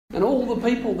And all the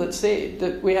people that said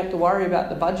that we had to worry about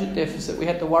the budget deficit, we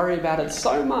had to worry about it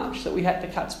so much that we had to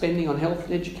cut spending on health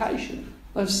and education,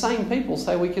 those same people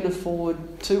say we can afford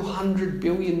 $200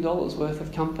 billion worth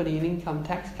of company and income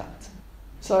tax cuts.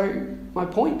 So my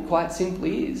point quite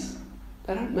simply is,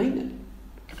 they don't mean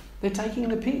it. They're taking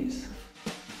the piss.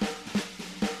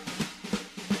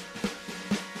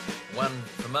 One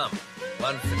for Mum,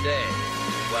 one for Dad,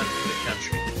 one for the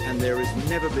country. And there has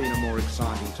never been a more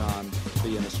exciting time to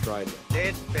be in Australia.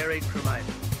 Dead, buried,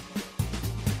 cremated.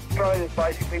 Australia's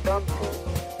basically done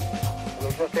for.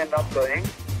 We'll just end up being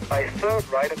a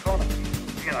third-rate economy.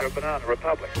 You know, a banana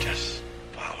republic. Just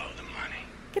follow the money.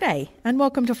 G'day, and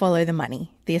welcome to Follow the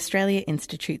Money, the Australia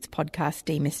Institute's podcast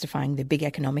demystifying the big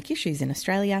economic issues in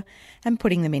Australia and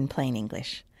putting them in plain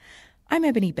English. I'm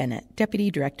Ebony Bennett,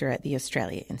 Deputy Director at the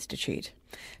Australia Institute.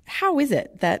 How is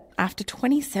it that after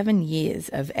 27 years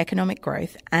of economic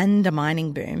growth and a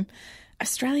mining boom,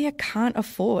 Australia can't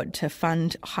afford to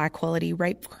fund high-quality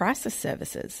rape crisis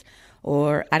services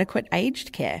or adequate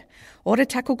aged care or to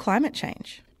tackle climate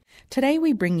change? Today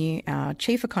we bring you our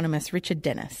Chief Economist Richard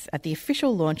Dennis at the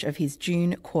official launch of his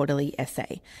June quarterly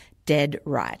essay, Dead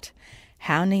Right: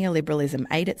 How Neoliberalism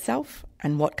Ate Itself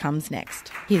and What Comes Next.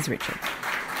 Here's Richard.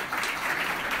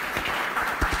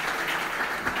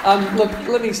 Look,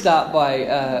 let me start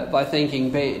by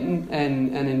thanking Ben and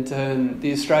in turn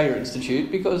the Australia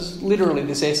Institute, because literally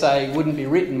this essay wouldn't be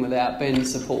written without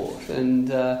Ben's support. And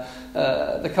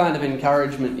the kind of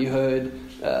encouragement you heard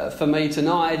for me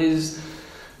tonight is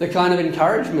the kind of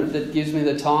encouragement that gives me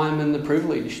the time and the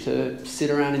privilege to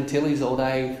sit around in Tilly's all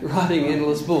day writing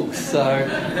endless books. So,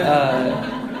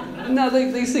 no,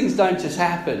 these things don't just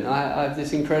happen. I have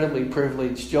this incredibly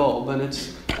privileged job, and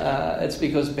it's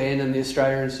because Ben and the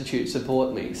Australia Institute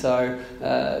support me. So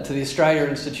to the Australia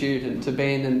Institute and to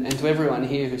Ben and to everyone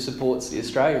here who supports the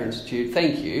Australia Institute,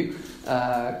 thank you.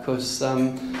 Because,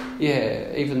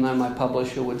 even though my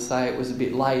publisher would say it was a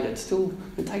bit late, it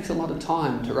takes a lot of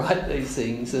time to write these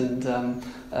things, and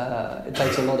it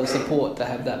takes a lot of support to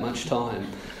have that much time.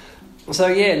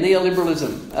 So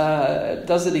neoliberalism,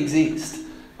 does it exist?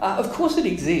 Of course it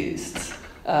exists.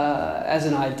 As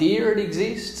an idea it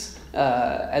exists.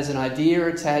 As an idea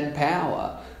it's had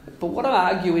power. But what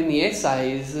I argue in the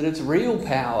essay is that its real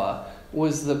power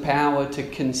was the power to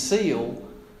conceal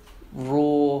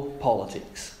raw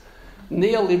politics.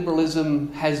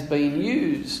 Neoliberalism has been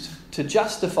used to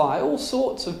justify all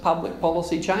sorts of public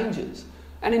policy changes.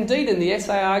 And indeed in the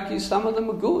essay I argue some of them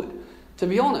are good. To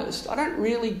be honest, I don't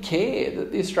really care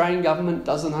that the Australian government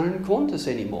doesn't own Qantas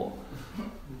anymore.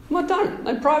 I don't.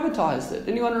 They privatised it.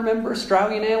 Anyone remember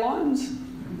Australian Airlines?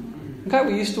 Okay,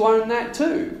 we used to own that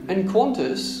too. And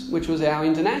Qantas, which was our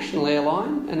international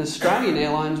airline, and Australian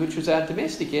Airlines, which was our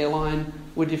domestic airline,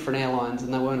 were different airlines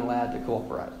and they weren't allowed to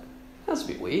cooperate. That was a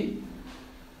bit weird.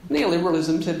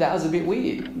 Neoliberalism said that was a bit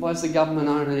weird. Why does the government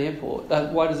own an airport?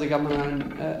 Why does the government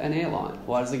own an airline?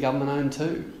 Why does the government own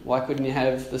two? Why couldn't you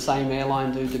have the same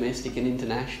airline do domestic and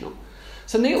international?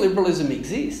 So neoliberalism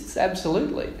exists,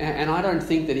 absolutely. And I don't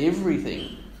think that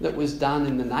everything that was done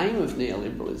in the name of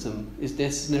neoliberalism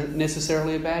is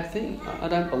necessarily a bad thing. I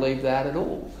don't believe that at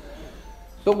all.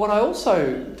 But what I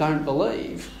also don't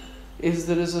believe is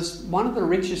that as one of the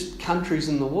richest countries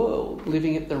in the world,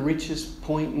 living at the richest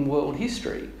point in world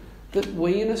history, that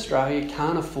we in Australia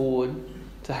can't afford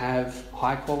to have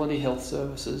high-quality health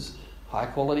services,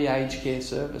 high-quality aged care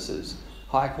services,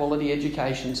 high-quality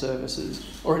education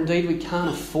services, or indeed we can't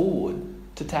afford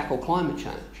to tackle climate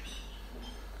change.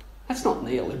 That's not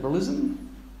neoliberalism.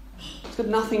 It's got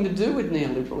nothing to do with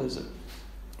neoliberalism.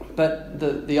 But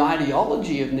the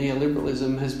ideology of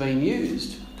neoliberalism has been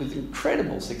used with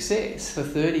incredible success for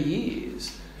 30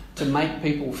 years to make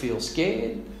people feel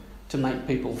scared, to make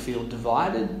people feel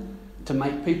divided, to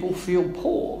make people feel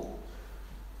poor,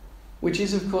 which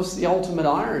is, of course, the ultimate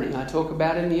irony I talk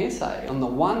about in the essay. On the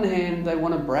one hand, they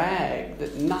want to brag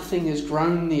that nothing has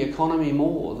grown the economy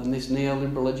more than this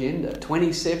neoliberal agenda.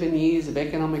 27 years of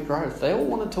economic growth. They all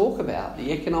want to talk about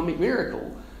the economic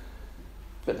miracle.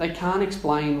 But they can't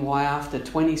explain why after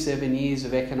 27 years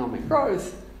of economic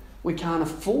growth, we can't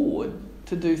afford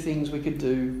to do things we could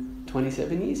do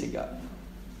 27 years ago.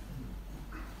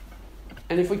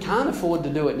 And if we can't afford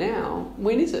to do it now,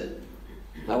 when is it?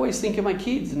 I always think of my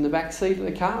kids in the back seat of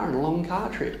the car on a long car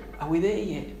trip. Are we there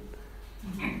yet?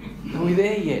 Are we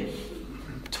there yet?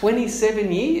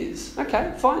 27 years.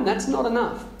 Okay, fine, that's not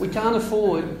enough. We can't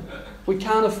afford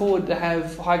to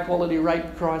have high-quality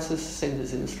rape crisis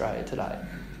centres in Australia today.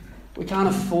 We can't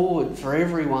afford for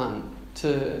everyone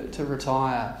to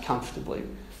retire comfortably.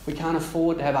 We can't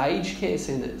afford to have aged care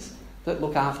centres that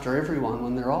look after everyone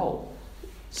when they're old.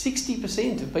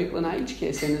 60% of people in aged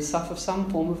care centres suffer some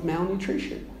form of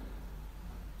malnutrition.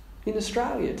 In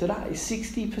Australia today,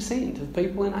 60% of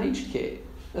people in aged care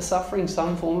are suffering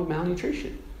some form of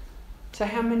malnutrition. So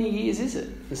how many years is it?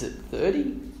 Is it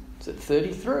 30? Is it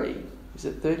 33? Is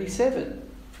it 37?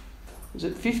 Is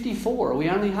it 54? Are we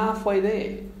only halfway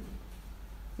there?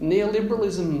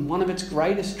 Neoliberalism, one of its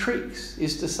greatest tricks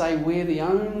is to say we're the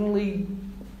only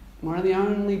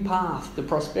path to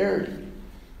prosperity.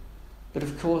 But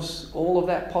of course, all of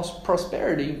that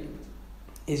prosperity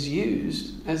is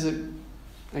used as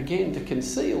again, to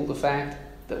conceal the fact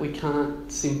that we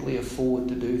can't simply afford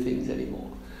to do things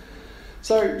anymore.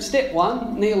 So, step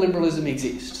one, neoliberalism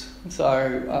exists. So,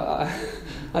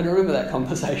 I remember that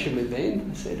conversation with Ben.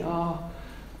 I said, I'm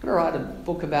going to write a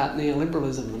book about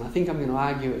neoliberalism, and I think I'm going to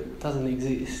argue it doesn't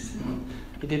exist. And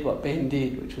he did what Ben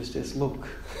did, which was just look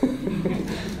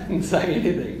and say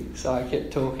anything. So I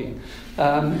kept talking.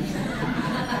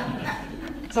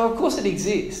 So of course it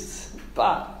exists,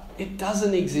 but it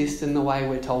doesn't exist in the way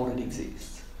we're told it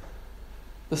exists.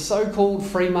 The so-called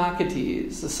free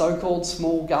marketeers, the so-called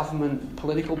small government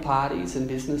political parties and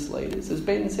business leaders, as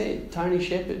Ben said, Tony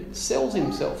Shepherd sells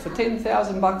himself for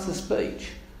 $10,000 a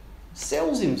speech.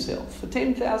 Sells himself for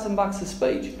 $10,000 a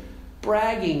speech,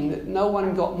 bragging that no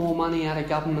one got more money out of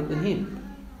government than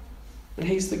him. And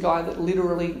he's the guy that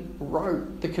literally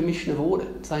wrote the Commission of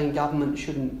Audit saying government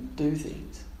shouldn't do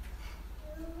things.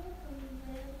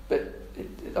 But,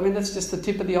 that's just the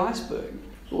tip of the iceberg.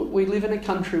 We live in a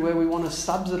country where we want to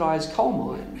subsidise coal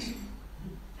mines.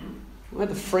 Right?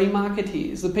 The free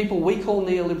marketeers, the people we call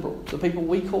neoliberal, the people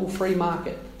we call free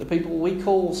market, the people we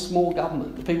call small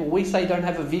government, the people we say don't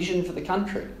have a vision for the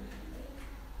country.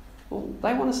 Well,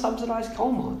 they want to subsidise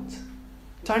coal mines.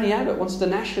 Tony Abbott wants to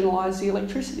nationalise the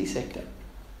electricity sector.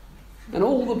 And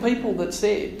all the people that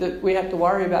said that we had to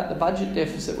worry about the budget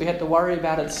deficit, we had to worry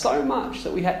about it so much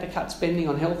that we had to cut spending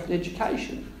on health and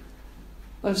education,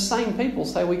 those same people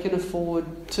say we can afford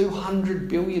 $200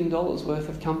 billion worth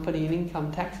of company and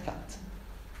income tax cuts.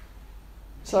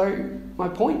 So my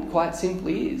point quite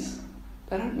simply is,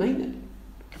 they don't mean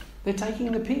it. They're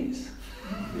taking the piss.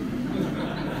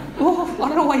 Well, I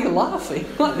don't know why you're laughing.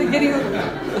 Like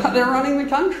they're running the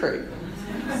country.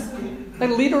 They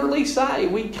literally say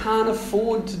we can't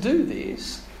afford to do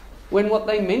this, when what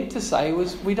they meant to say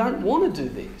was we don't want to do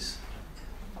this.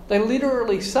 They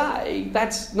literally say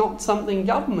that's not something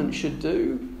government should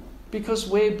do because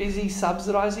we're busy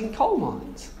subsidising coal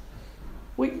mines.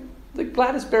 The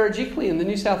Gladys Berejiklian, the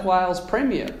New South Wales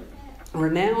Premier,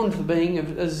 renowned for being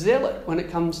a zealot when it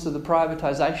comes to the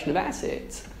privatisation of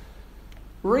assets,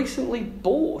 recently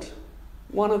bought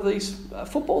one of these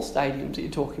football stadiums that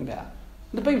you're talking about.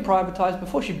 It had been privatised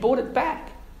before. She bought it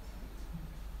back.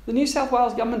 The New South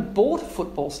Wales government bought a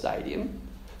football stadium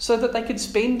so that they could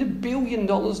spend $1 billion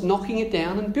knocking it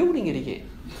down and building it again.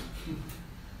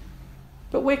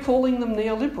 But we're calling them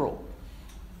neoliberal.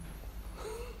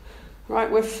 Right?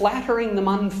 We're flattering them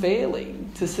unfairly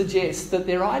to suggest that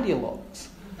they're ideologues.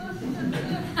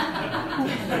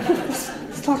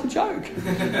 It's not a joke.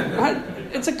 Right?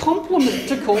 It's a compliment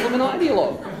to call them an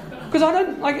ideologue. Because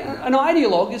an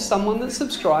ideologue is someone that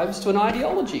subscribes to an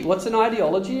ideology. What's an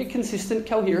ideology? A consistent,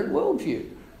 coherent worldview.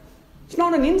 It's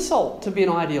not an insult to be an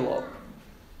ideologue.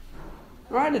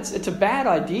 Right? It's a bad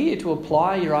idea to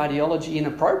apply your ideology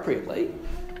inappropriately,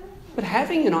 but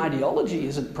having an ideology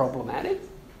isn't problematic.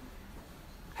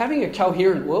 Having a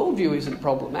coherent worldview isn't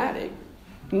problematic.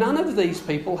 None of these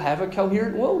people have a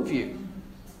coherent worldview.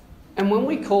 And when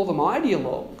we call them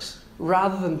ideologues,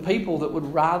 rather than people that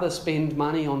would rather spend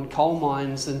money on coal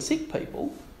mines than sick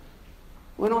people,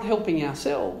 we're not helping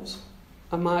ourselves.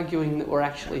 I'm arguing that we're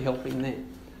actually helping them.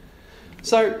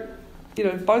 So,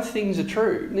 both things are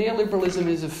true. Neoliberalism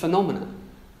is a phenomenon.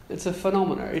 It's a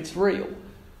phenomenon. It's real.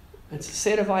 It's a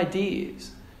set of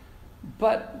ideas.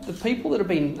 But the people that have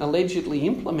been allegedly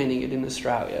implementing it in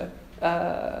Australia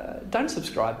don't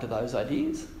subscribe to those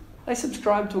ideas. They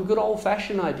subscribe to a good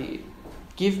old-fashioned idea.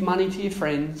 Give money to your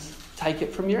friends, take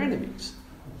it from your enemies.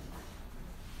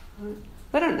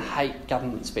 They don't hate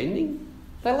government spending.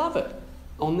 They love it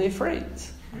on their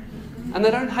friends. And they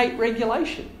don't hate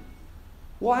regulation.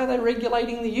 Why are they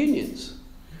regulating the unions?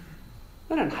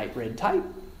 They don't hate red tape.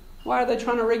 Why are they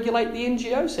trying to regulate the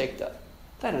NGO sector?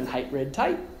 They don't hate red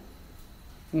tape.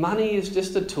 Money is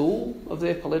just a tool of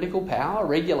their political power.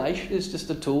 Regulation is just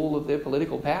a tool of their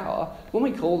political power. When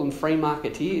we call them free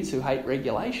marketeers who hate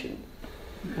regulation,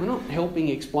 we're not helping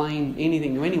explain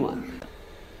anything to anyone.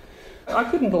 I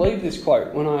couldn't believe this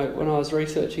quote when I was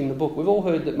researching the book. We've all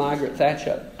heard that Margaret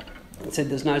Thatcher said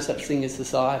there's no such thing as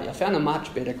society. I found a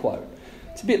much better quote.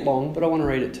 It's a bit long, but I want to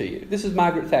read it to you. This is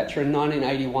Margaret Thatcher in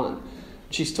 1981.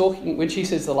 She's talking, when she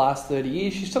says the last 30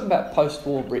 years, she's talking about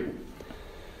post-war Britain.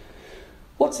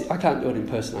 I can't do an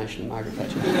impersonation of Margaret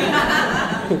Thatcher.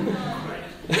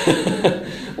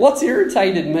 What's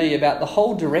irritated me about the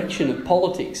whole direction of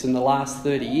politics in the last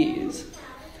 30 years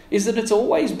is that it's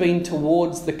always been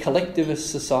towards the collectivist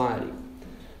society.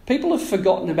 People have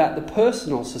forgotten about the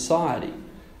personal society,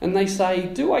 and they say,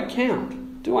 do I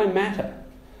count? Do I matter?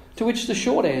 To which the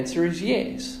short answer is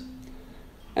yes.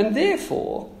 And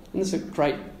therefore, and this is a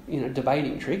great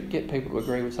debating trick, get people to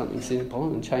agree with something simple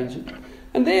and change it.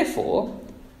 And therefore,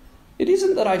 it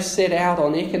isn't that I set out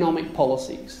on economic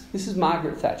policies. This is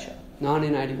Margaret Thatcher,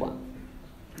 1981.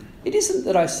 It isn't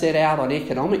that I set out on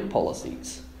economic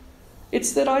policies.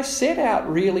 It's that I set out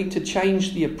really to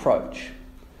change the approach.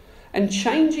 And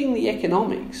changing the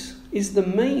economics is the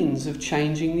means of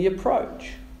changing the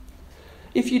approach.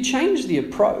 If you change the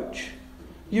approach,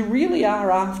 you really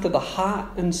are after the heart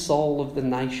and soul of the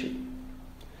nation.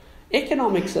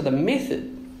 Economics are the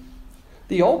method.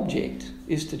 The object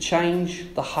is to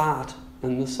change the heart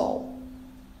and the soul.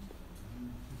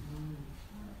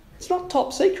 It's not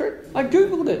top secret. I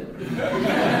googled it.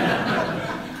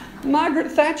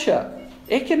 Margaret Thatcher.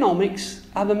 Economics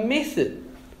are the method.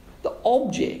 The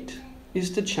object is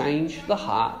to change the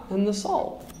heart and the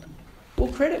soul.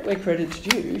 Well, credit where credit's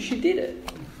due. She did it.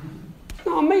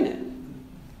 No, I mean it.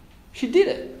 She did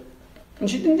it. And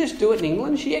she didn't just do it in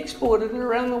England, she exported it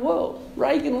around the world.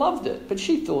 Reagan loved it, but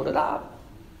she thought it up.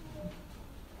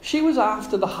 She was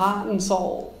after the heart and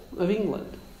soul of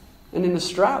England. And in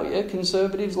Australia,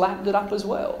 Conservatives lapped it up as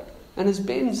well. And as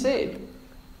Ben said,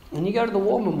 when you go to the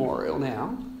War Memorial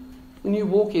now, when you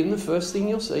walk in, the first thing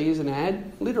you'll see is an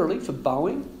ad, literally, for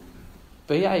Boeing,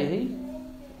 BAE,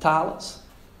 Thales.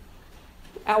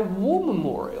 Our War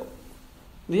Memorial.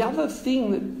 The other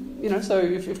thing that, so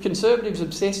if Conservatives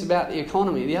obsess about the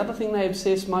economy, the other thing they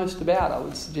obsess most about, I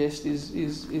would suggest,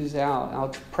 is our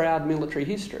proud military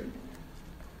history.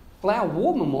 Well, our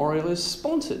War Memorial is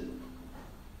sponsored.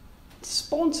 It's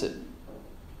sponsored.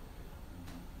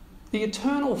 The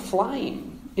eternal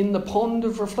flame in the pond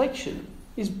of reflection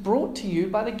is brought to you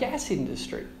by the gas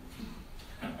industry.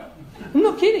 I'm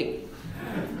not kidding.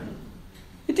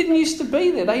 It didn't used to be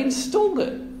there. They installed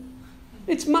it.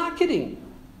 It's marketing.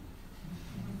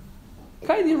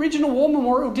 Okay, the original War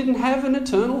Memorial didn't have an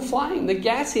eternal flame. The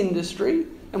gas industry,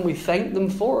 and we thank them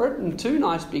for it, and 2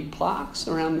 nice big plaques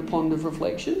around the pond of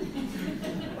reflection.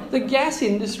 The gas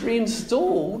industry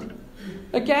installed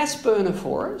a gas burner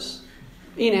for us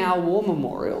in our War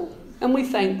Memorial, and we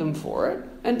thank them for it.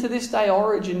 And to this day,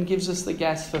 Origin gives us the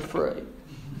gas for free,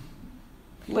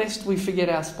 lest we forget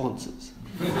our sponsors.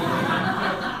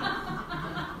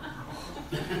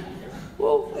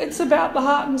 Well, it's about the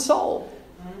heart and soul.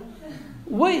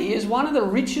 We, as one of the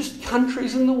richest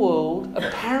countries in the world,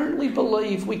 apparently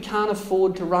believe we can't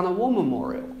afford to run a war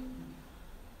memorial.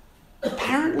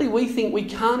 Apparently we think we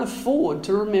can't afford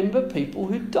to remember people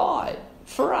who died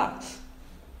for us.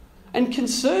 And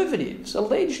conservatives,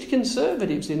 alleged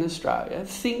conservatives in Australia,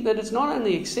 think that it's not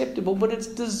only acceptable, but it's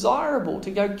desirable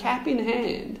to go cap in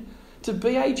hand to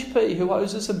BHP, who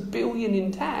owes us $1 billion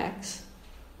in tax,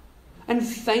 and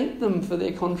thank them for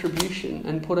their contribution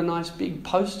and put a nice big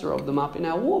poster of them up in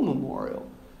our war memorial.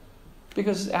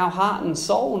 Because our heart and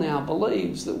soul now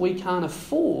believes that we can't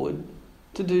afford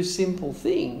to do simple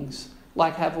things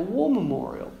like have a war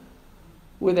memorial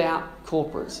without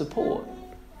corporate support.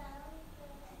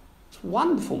 It's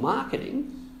wonderful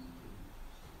marketing.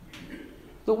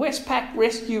 The Westpac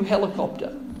rescue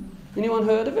helicopter. Anyone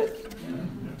heard of it?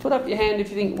 Put up your hand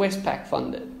if you think Westpac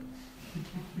funded.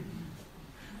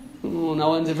 Oh, no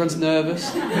one's, everyone's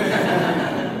nervous.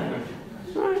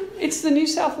 Right. It's the New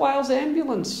South Wales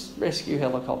ambulance rescue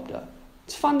helicopter.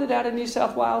 It's funded out of New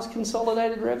South Wales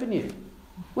consolidated revenue.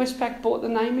 Westpac bought the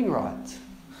naming rights.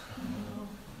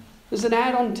 There's an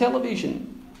ad on television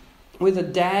with a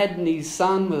dad and his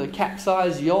son with a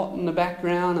capsized yacht in the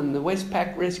background, and the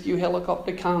Westpac rescue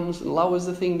helicopter comes and lowers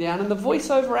the thing down, and the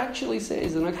voiceover actually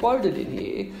says, and I quote it in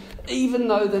here, even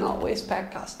though they're not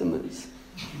Westpac customers.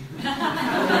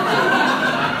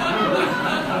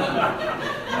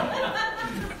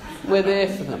 We're there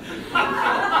for them.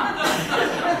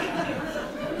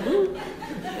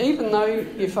 Even though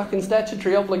your fucking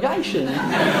statutory obligation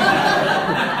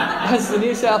as the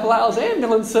New South Wales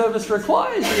Ambulance Service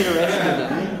requires you to rescue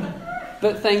them.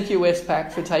 But thank you,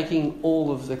 Westpac, for taking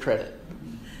all of the credit.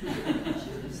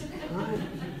 Right.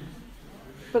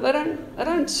 But they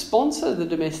don't sponsor the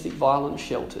domestic violence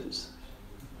shelters.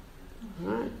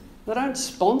 Right. They don't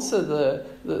sponsor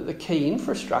the key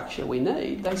infrastructure we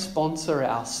need. They sponsor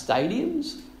our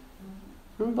stadiums.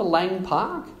 Remember Lang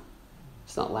Park?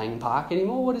 It's not Lang Park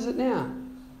anymore. What is it now?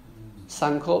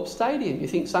 Suncorp Stadium. You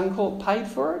think Suncorp paid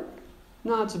for it?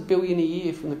 No, it's $1 billion a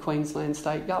year from the Queensland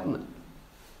state government.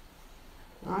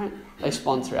 Right? They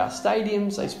sponsor our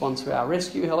stadiums, they sponsor our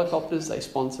rescue helicopters, they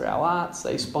sponsor our arts,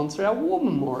 they sponsor our war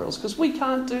memorials, because we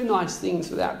can't do nice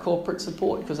things without corporate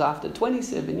support, because after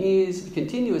 27 years of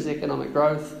continuous economic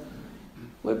growth,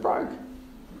 we're broke.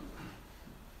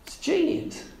 It's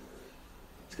genius.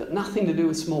 It's got nothing to do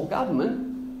with small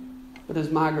government, but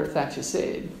as Margaret Thatcher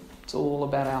said, it's all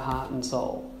about our heart and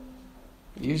soul.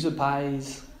 User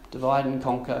pays, divide and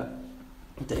conquer,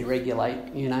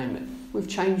 deregulate, you name it. We've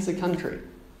changed the country.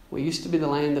 We used to be the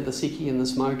land of the sickie and the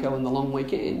smoko and the long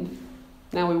weekend.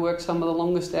 Now we work some of the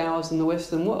longest hours in the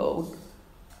Western world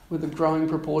with a growing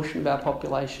proportion of our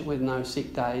population with no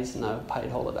sick days, no paid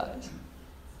holidays.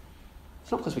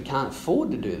 It's not because we can't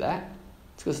afford to do that.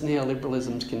 It's because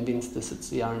neoliberalism's convinced us it's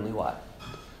the only way.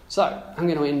 So, I'm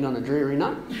going to end on a dreary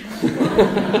note.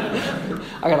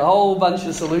 I got a whole bunch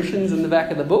of solutions in the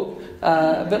back of the book,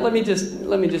 but let me just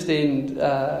end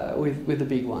with the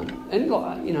big one. And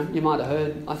you might have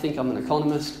heard, I think I'm an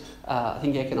economist. I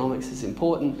think economics is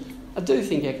important. I do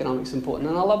think economics is important,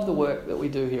 and I love the work that we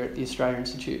do here at the Australia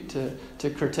Institute to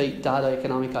critique data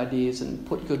economic ideas and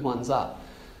put good ones up.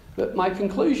 But my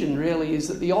conclusion really is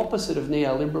that the opposite of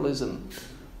neoliberalism,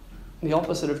 the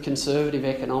opposite of conservative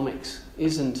economics,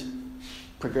 isn't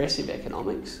progressive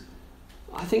economics.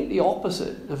 I think the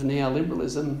opposite of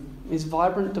neoliberalism is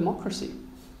vibrant democracy.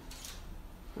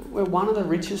 We're one of the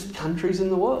richest countries in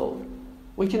the world.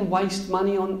 We can waste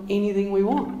money on anything we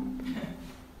want.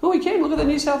 Well, we can. Look at the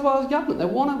New South Wales government. They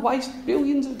want to waste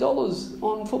billions of dollars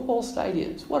on football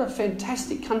stadiums. What a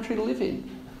fantastic country to live in.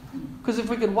 Because if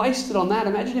we could waste it on that,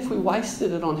 imagine if we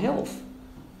wasted it on health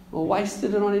or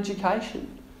wasted it on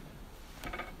education.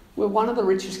 We're one of the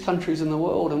richest countries in the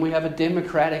world, and we have a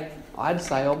democratic, I'd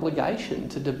say, obligation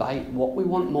to debate what we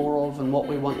want more of and what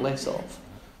we want less of.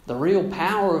 The real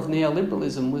power of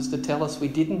neoliberalism was to tell us we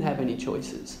didn't have any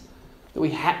choices, that we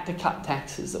had to cut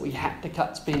taxes, that we had to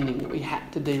cut spending, that we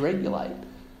had to deregulate.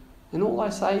 And all I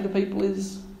say to people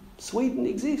is, Sweden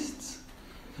exists.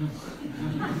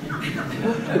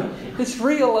 It's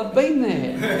real, I've been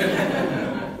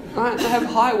there. Right? They have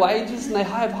high wages and they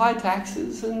have high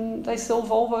taxes and they sell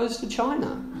Volvos to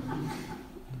China.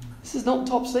 This is not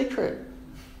top secret.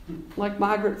 Like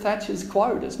Margaret Thatcher's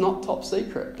quote, it's not top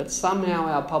secret, but somehow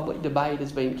our public debate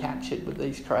has been captured with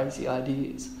these crazy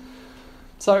ideas.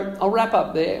 So I'll wrap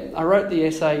up there. I wrote the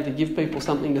essay to give people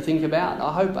something to think about.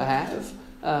 I hope I have.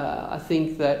 I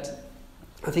think that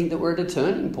we're at a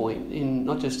turning point in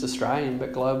not just Australian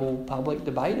but global public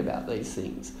debate about these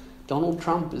things. Donald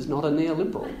Trump is not a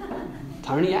neoliberal.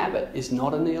 Tony Abbott is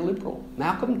not a neoliberal.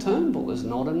 Malcolm Turnbull is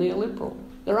not a neoliberal.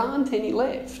 There aren't any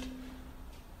left.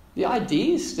 The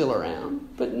idea is still around,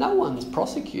 but no one's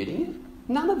prosecuting it.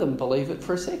 None of them believe it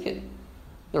for a second.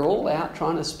 They're all out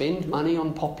trying to spend money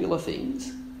on popular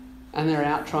things, and they're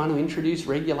out trying to introduce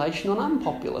regulation on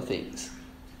unpopular things.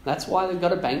 That's why they've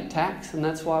got a bank tax, and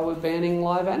that's why we're banning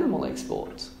live animal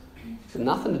exports. It's got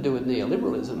nothing to do with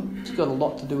neoliberalism. It's got a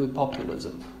lot to do with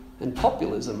populism. And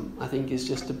populism, I think, is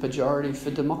just a pejorative for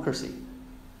democracy.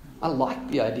 I like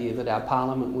the idea that our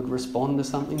parliament would respond to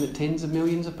something that tens of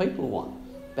millions of people want.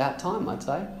 About time, I'd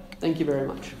say. Thank you very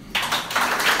much.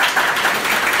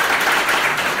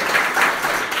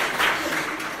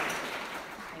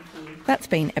 That's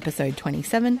been episode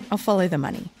 27 of Follow the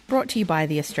Money, brought to you by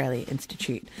the Australia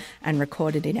Institute and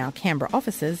recorded in our Canberra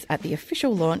offices at the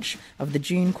official launch of the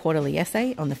June quarterly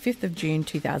essay on the 5th of June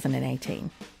 2018.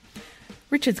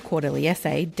 Richard's quarterly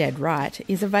essay, Dead Right,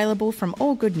 is available from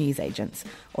all good newsagents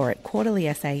or at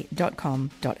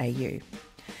quarterlyessay.com.au.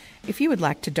 If you would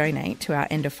like to donate to our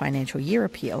end of financial year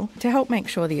appeal to help make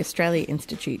sure the Australia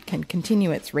Institute can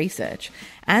continue its research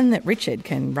and that Richard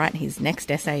can write his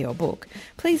next essay or book,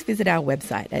 please visit our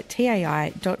website at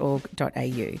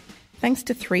tai.org.au. Thanks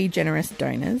to 3 generous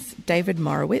donors, David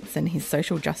Morowitz and his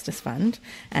Social Justice Fund,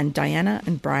 and Diana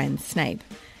and Brian Snape.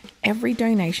 Every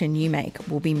donation you make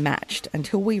will be matched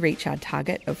until we reach our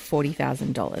target of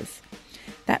 $40,000.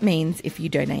 That means if you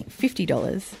donate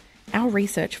 $50, our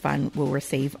research fund will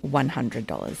receive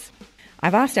 $100.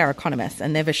 I've asked our economists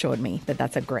and they've assured me that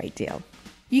that's a great deal.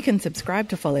 You can subscribe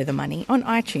to Follow the Money on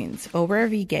iTunes or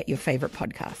wherever you get your favourite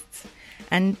podcasts.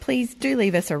 And please do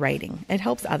leave us a rating. It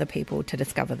helps other people to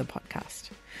discover the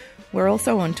podcast. We're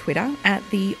also on Twitter at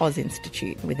the Oz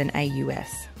Institute with an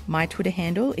AUS. My Twitter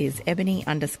handle is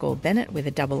Ebony_Bennett with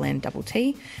a double N double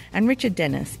T, and Richard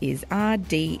Dennis is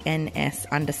RDNS_TAI.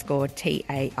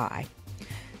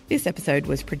 This episode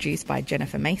was produced by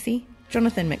Jennifer Macy.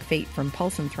 Jonathan McFeet from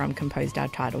Pulse and Thrum composed our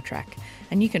title track,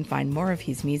 and you can find more of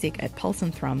his music at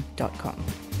pulseandthrum.com.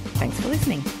 Thanks for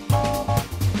listening.